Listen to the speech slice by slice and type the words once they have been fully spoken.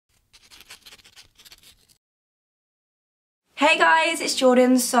Hey guys, it's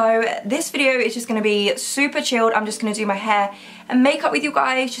Jordan. So this video is just going to be super chilled. I'm just going to do my hair and makeup with you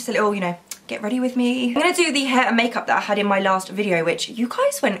guys. Just a little, you know, get ready with me. I'm going to do the hair and makeup that I had in my last video, which you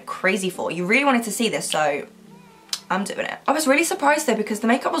guys went crazy for. You really wanted to see this, so I'm doing it. I was really surprised though because the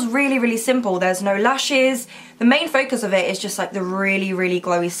makeup was really simple. There's no lashes. The main focus of it is just like the really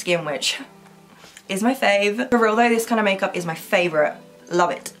glowy skin, which is my fave. For real though, this kind of makeup is my favourite.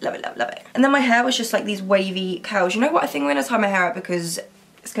 Love it, love it, love it, love it. And then my hair was just like these wavy curls. You know what, I think I'm gonna tie my hair up because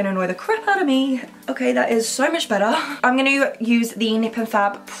it's gonna annoy the crap out of me. Okay, that is so much better. I'm gonna use the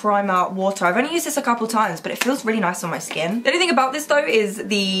Nip+Fab Primer Water. I've only used this a couple times, but it feels really nice on my skin. The only thing about this though is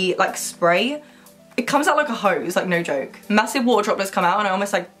the like spray. It comes out like a hose, like no joke. Massive water droplets come out and I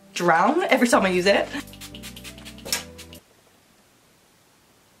almost like drown every time I use it.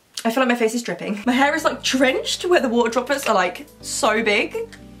 I feel like my face is dripping. My hair is like drenched where the water droplets are like so big.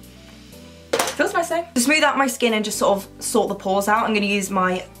 Feels nice though. To smooth out my skin and just sort of sort the pores out, I'm gonna use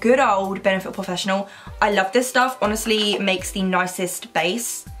my good old Benefit Porefessional. I love this stuff. Honestly, it makes the nicest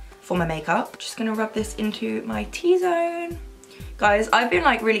base for my makeup. Just gonna rub this into my T-zone. Guys, I've been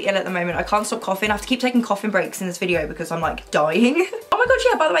like really ill at the moment. I can't stop coughing. I have to keep taking coughing breaks in this video because I'm like dying. Oh my god,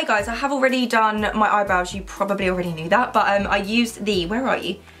 yeah, by the way guys, I have already done my eyebrows. You probably already knew that, but I used the, where are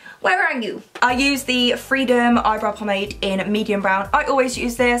you? Where are you? I use the Freedom Eyebrow Pomade in medium brown. I always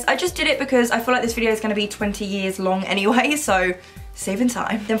use this. I just did it because I feel like this video is gonna be 20 years long anyway, so saving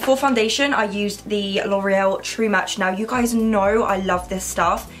time. Then for foundation, I used the Loreal True Match. Now you guys know I love this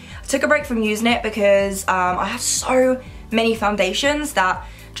stuff. I took a break from using it because I have so many foundations that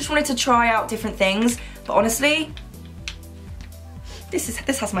just wanted to try out different things. But honestly,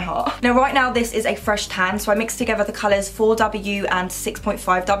 this has my heart. Now right now this is a fresh tan, so I mixed together the colours 4W and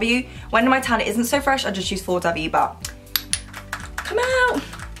 6.5W. When my tan isn't so fresh, I just use 4W, but come out.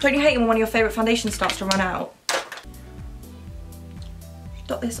 Don't you hate it when one of your favourite foundations starts to run out?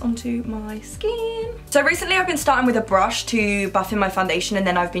 Dot this onto my skin. So recently I've been starting with a brush to buff in my foundation, and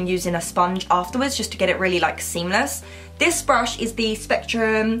then I've been using a sponge afterwards just to get it really like seamless. This brush is the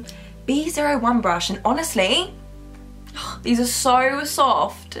Spectrum B01 brush, and honestly, these are so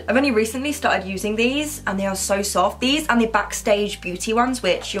soft. I've only recently started using these and they are so soft. These and the Backstage Beauty ones,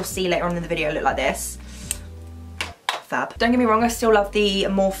 which you'll see later on in the video, look like this. Fab. Don't get me wrong, I still love the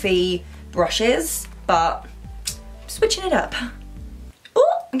Morphe brushes, but I'm switching it up.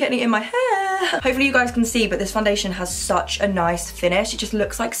 Oh, I'm getting it in my hair. Hopefully you guys can see, but this foundation has such a nice finish. It just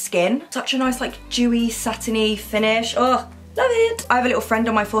looks like skin. Such a nice like dewy, satiny finish. Oh, love it. I have a little friend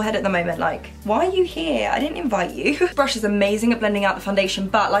on my forehead at the moment, like, why are you here? I didn't invite you. This brush is amazing at blending out the foundation,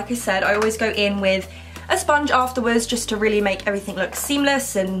 but like I said, I always go in with a sponge afterwards just to really make everything look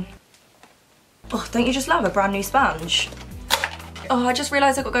seamless. And oh, don't you just love a brand new sponge? Oh, I just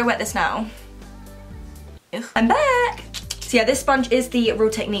realised I've got to go wet this now. Ugh. I'm back. So yeah, this sponge is the Real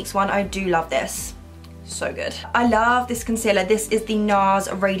Techniques one. I do love this. So good. I love this concealer. This is the Nars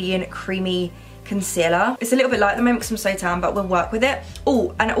Radient Creamy Concealer. It's a little bit light at the moment because I'm so tan, but we'll work with it.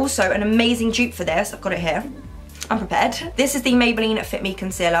 Oh, and also an amazing dupe for this. I've got it here. I'm prepared. This is the Maybelline Fit Me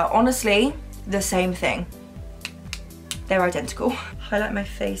Concealer. Honestly, the same thing. They're identical. Highlight my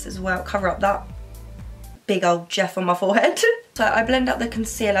face as well. Cover up that big old Jeff on my forehead. So I blend out the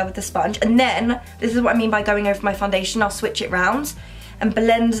concealer with the sponge, and then, this is what I mean by going over my foundation. I'll switch it round and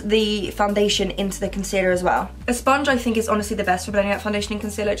blend the foundation into the concealer as well. A sponge I think is honestly the best for blending out foundation and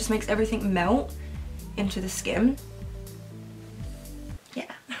concealer. It just makes everything melt into the skin.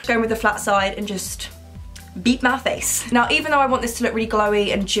 Yeah. Going with the flat side and just beat my face. Now even though I want this to look really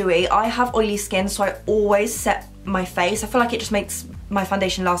glowy and dewy, I have oily skin, so I always set my face. I feel like it just makes my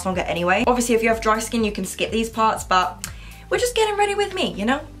foundation last longer anyway. Obviously if you have dry skin you can skip these parts, but we're just getting ready with me, you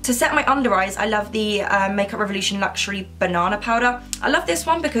know? To set my under eyes, I love the Makeup Revolution Luxury Banana Powder. I love this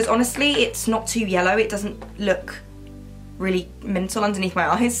one because honestly, it's not too yellow. It doesn't look really mental underneath my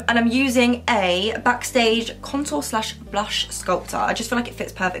eyes. And I'm using a Backstage Contour / Blush Sculptor. I just feel like it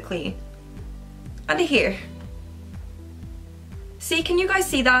fits perfectly under here. See, can you guys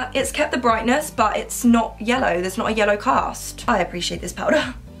see that? It's kept the brightness, but it's not yellow. There's not a yellow cast. I appreciate this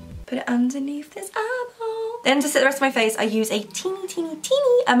powder. Put it underneath this eyeball. Then to set the rest of my face, I use a teeny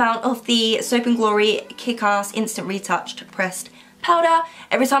amount of the Soap & Glory Kick-Ass Instant Retouched Pressed Powder.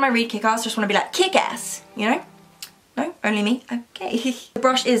 Every time I read Kick-Ass, I just want to be like, kick-ass, you know? No, only me, okay. The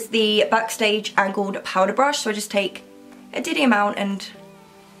brush is the Backstage Angled Powder Brush, so I just take a diddy amount and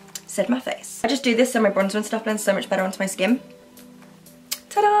set my face. I just do this so my bronzer and stuff blends so much better onto my skin.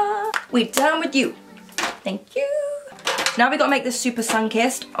 Ta-da! We're done with you. Thank you. Now we gotta make this super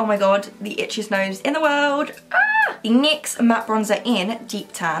sun-kissed. Oh my god, the itchiest nose in the world. Ah! The NYX Matte Bronzer in Deep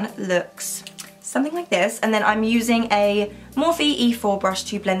Tan looks something like this. And then I'm using a Morphe E4 brush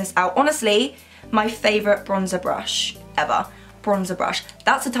to blend this out. Honestly, my favourite bronzer brush ever. Bronzer brush.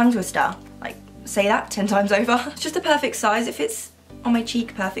 That's a tongue twister. Like, say that 10 times over. It's just a perfect size. It fits on my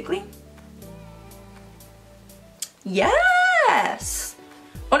cheek perfectly. Yes!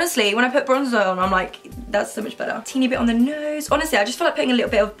 Honestly, when I put bronzer on, I'm like, that's so much better. Teeny bit on the nose. Honestly, I just feel like putting a little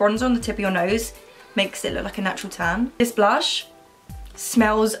bit of bronzer on the tip of your nose makes it look like a natural tan. This blush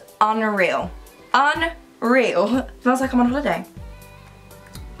smells unreal. Unreal. Smells like I'm on holiday.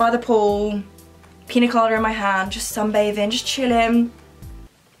 By the pool, pina colada in my hand, just sunbathing, just chilling.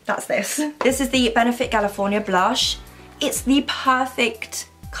 That's this. This is the Benefit Galifornia blush. It's the perfect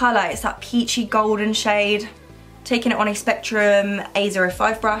colour. It's that peachy golden shade. Taking it on a Spectrum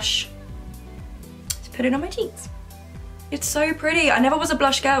A05 brush to put it on my cheeks. It's so pretty. I never was a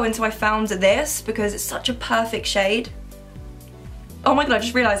blush girl until I found this because it's such a perfect shade. Oh my god, I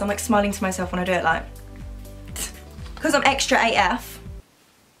just realised I'm like smiling to myself when I do it, like. Because I'm extra AF.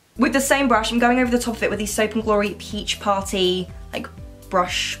 With the same brush, I'm going over the top of it with the Soap & Glory Peach Party, like,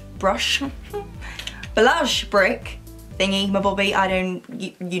 blush brick thingy, my bobby, I don't,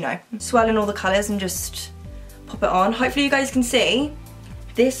 you know. Swirl in all the colours and just pop it on. Hopefully you guys can see.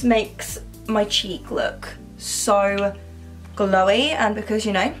 This makes my cheek look so glowy, and because,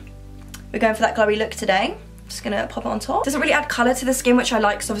 you know, we're going for that glowy look today, I'm just gonna pop it on top. Doesn't really add colour to the skin, which I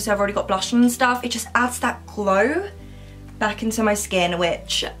like, because obviously I've already got blush on and stuff. It just adds that glow back into my skin,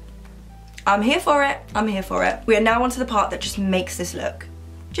 which I'm here for it. I'm here for it. We are now onto the part that just makes this look.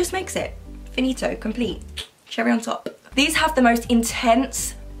 Just makes it. Finito, complete. Cherry on top. These have the most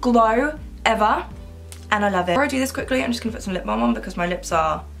intense glow ever, and I love it. Before I do this quickly, I'm just gonna put some lip balm on because my lips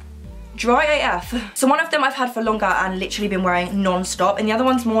are dry AF. So one of them I've had for longer and literally been wearing non-stop, and the other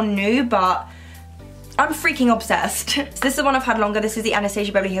one's more new, but I'm freaking obsessed. So this is the one I've had longer. This is the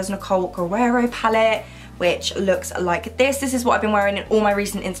Anastasia Beverly Hills Nicole Guerrero palette, which looks like this. This is what I've been wearing in all my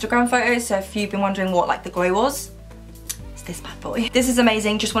recent Instagram photos, so if you've been wondering what like the glow was, it's this bad boy. This is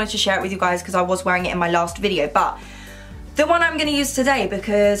amazing. Just wanted to share it with you guys because I was wearing it in my last video, but the one I'm gonna use today,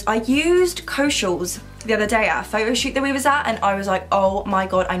 because I used Koshals the other day at a photo shoot that we was at, and I was like, oh my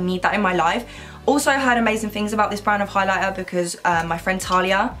god, I need that in my life. Also heard amazing things about this brand of highlighter because my friend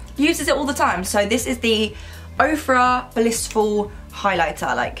Talia uses it all the time. So this is the Ofra Blissful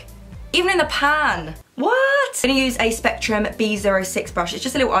highlighter, like, even in the pan. What? I'm gonna use a Spectrum B06 brush. It's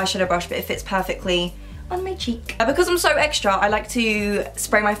just a little eyeshadow brush, but it fits perfectly on my cheek. Because I'm so extra, I like to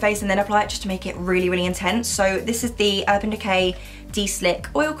spray my face and then apply it just to make it really, really intense. So this is the Urban Decay De-Slick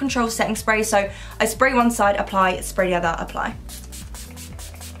Oil Control Setting Spray. So I spray one side, apply, spray the other, apply.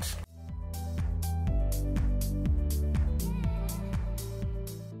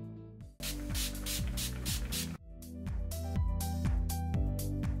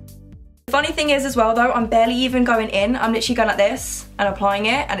 Funny thing is as well though, I'm barely even going in. I'm literally going like this and applying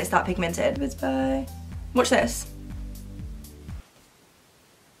it, and it's that pigmented. Goodbye. Watch this.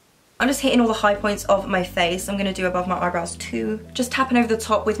 I'm just hitting all the high points of my face. I'm gonna do above my eyebrows too. Just tapping over the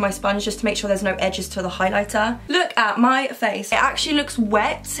top with my sponge just to make sure there's no edges to the highlighter. Look at my face. It actually looks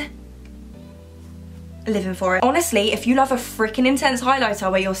wet. Living for it. Honestly, if you love a freaking intense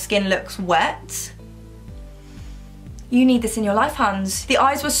highlighter where your skin looks wet, you need this in your life, huns. The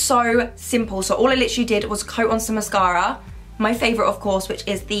eyes were so simple. So all I literally did was coat on some mascara. My favourite, of course, which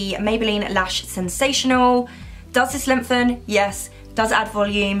is the Maybelline Lash Sensational. Does this lengthen? Yes. Does it add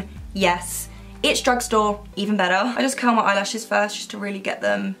volume? Yes. It's drugstore, even better. I just curl my eyelashes first just to really get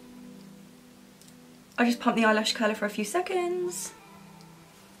them. I just pump the eyelash curler for a few seconds.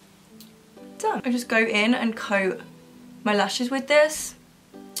 Done. I just go in and coat my lashes with this.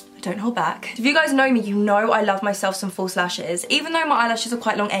 I don't hold back. If you guys know me, you know I love myself some false lashes. Even though my eyelashes are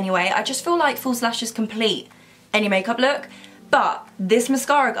quite long anyway, I just feel like false lashes complete any makeup look. But this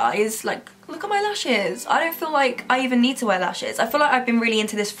mascara, guys, like, look at my lashes. I don't feel like I even need to wear lashes. I feel like I've been really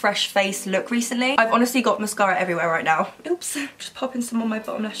into this fresh face look recently. I've honestly got mascara everywhere right now. Oops, just popping some on my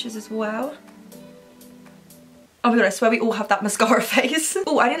bottom lashes as well. Oh my god, I swear we all have that mascara face.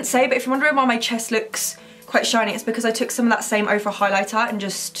 Oh, I didn't say, but if you're wondering why my chest looks quite shiny, it's because I took some of that same Ofra highlighter and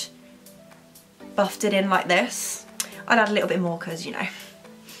just buffed it in like this. I'd add a little bit more because, you know,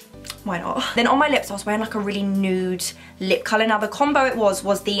 why not? Then on my lips, I was wearing like a really nude lip colour. Now the combo it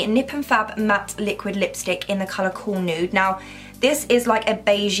was the Nip+Fab Matte Liquid Lipstick in the colour Cool Nude. Now this is like a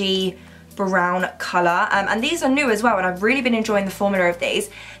beigey brown colour, and these are new as well, and I've really been enjoying the formula of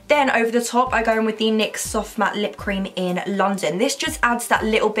these. Then over the top, I go in with the NYX Soft Matte Lip Cream in London. This just adds that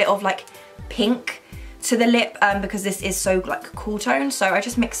little bit of like pink to the lip because this is so like cool tone, so I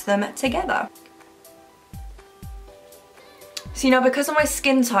just mix them together. So you know, because of my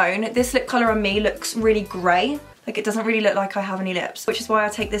skin tone, this lip colour on me looks really grey. Like it doesn't really look like I have any lips, which is why I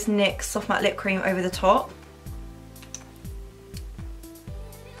take this NYX Soft Matte Lip Cream over the top.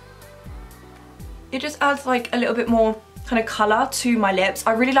 It just adds like a little bit more kind of colour to my lips.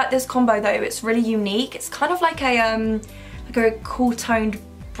 I really like this combo though, it's really unique. It's kind of like a cool toned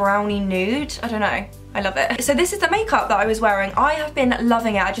brownie nude, I don't know. I love it. So this is the makeup that I was wearing. I have been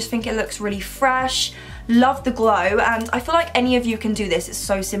loving it. I just think it looks really fresh. Love the glow, and I feel like any of you can do this. It's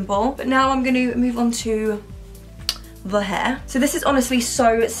so simple. But now I'm going to move on to the hair. So this is honestly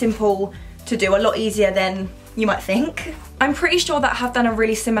so simple to do, a lot easier than you might think. I'm pretty sure that I have done a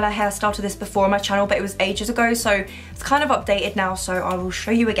really similar hairstyle to this before on my channel, but it was ages ago, so it's kind of updated now, so I will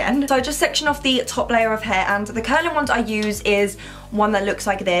show you again. So I just section off the top layer of hair, and the curling ones I use is one that looks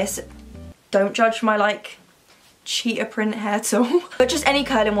like this. Don't judge my like cheetah print hair tool, but just any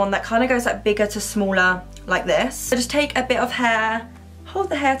curling one that kind of goes like bigger to smaller like this. So just take a bit of hair, hold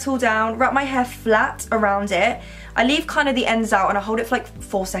the hair tool down, wrap my hair flat around it. I leave kind of the ends out and I hold it for like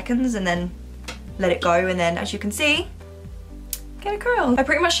 4 seconds and then let it go, and then as you can see, get a curl. I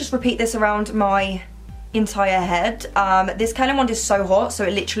pretty much just repeat this around my entire head. This curling wand is so hot, so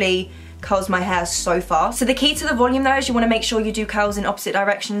it literally curls my hair so fast. So the key to the volume though is you want to make sure you do curls in opposite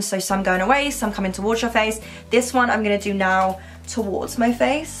directions, so some going away, some coming towards your face. This one I'm going to do now towards my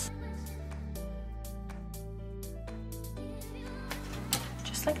face.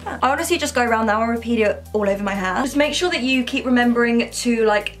 Just like that. I honestly just go around now and repeat it all over my hair. Just make sure that you keep remembering to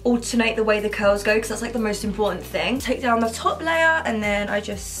like alternate the way the curls go, because that's like the most important thing. Take down the top layer, and then I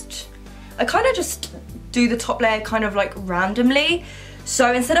kind of just do the top layer kind of like randomly.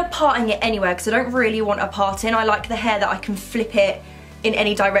 So instead of parting it anywhere, because I don't really want a parting, I like the hair that I can flip it in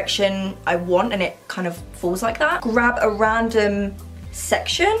any direction I want and it kind of falls like that. Grab a random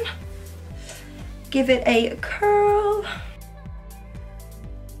section, give it a curl,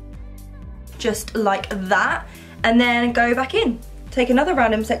 just like that, and then go back in. Take another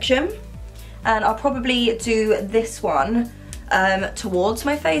random section, and I'll probably do this one towards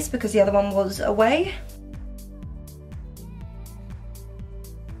my face because the other one was away.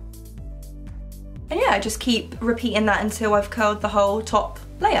 And yeah, just keep repeating that until I've curled the whole top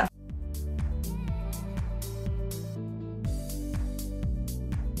layer.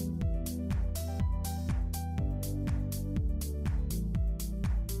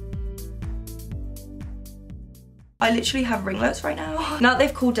 I literally have ringlets right now. Now that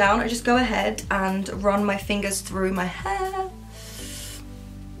they've cooled down, I just go ahead and run my fingers through my hair.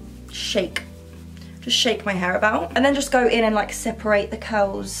 Shake. Just shake my hair about. And then just go in and like separate the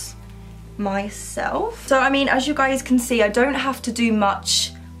curls myself. So I mean, as you guys can see, I don't have to do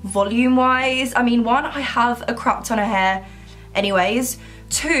much volume wise. I mean, one, I have a crap ton of hair anyways.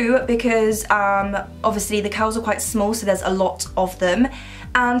 Two, because obviously the curls are quite small, so there's a lot of them.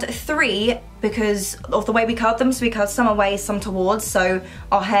 And three, because of the way we curled them, so we curled some away, some towards, so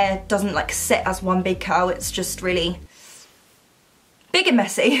our hair doesn't like sit as one big curl, it's just really big and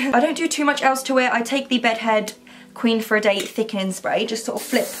messy. I don't do too much else to it. I take the Bedhead Queen for a Day thickening spray, just sort of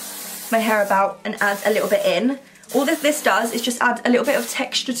flip my hair about and add a little bit in. All this does is just add a little bit of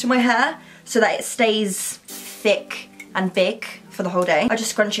texture to my hair so that it stays thick and big for the whole day. I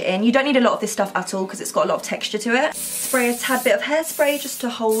just scrunch it in. You don't need a lot of this stuff at all because it's got a lot of texture to it. Spray a tad bit of hairspray just to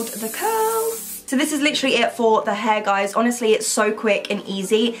hold the curl. So this is literally it for the hair, guys. Honestly, it's so quick and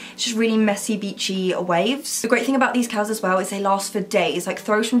easy. It's just really messy, beachy waves. The great thing about these curls as well is they last for days. Like,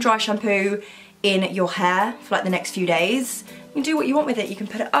 throw some dry shampoo in your hair for like the next few days. You can do what you want with it. You can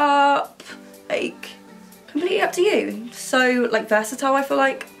put it up, like, completely up to you. So like versatile, I feel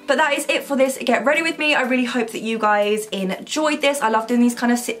like. But that is it for this Get Ready With Me. I really hope that you guys enjoyed this. I love doing these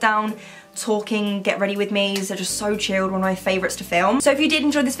kind of sit down talking Get Ready With Me's. They're just so chilled, one of my favourites to film. So if you did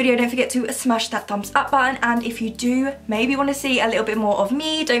enjoy this video, don't forget to smash that thumbs up button, and if you do maybe want to see a little bit more of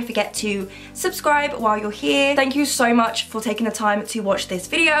me, don't forget to subscribe while you're here. Thank you so much for taking the time to watch this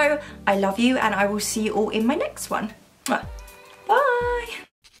video. I love you, and I will see you all in my next one. Mwah.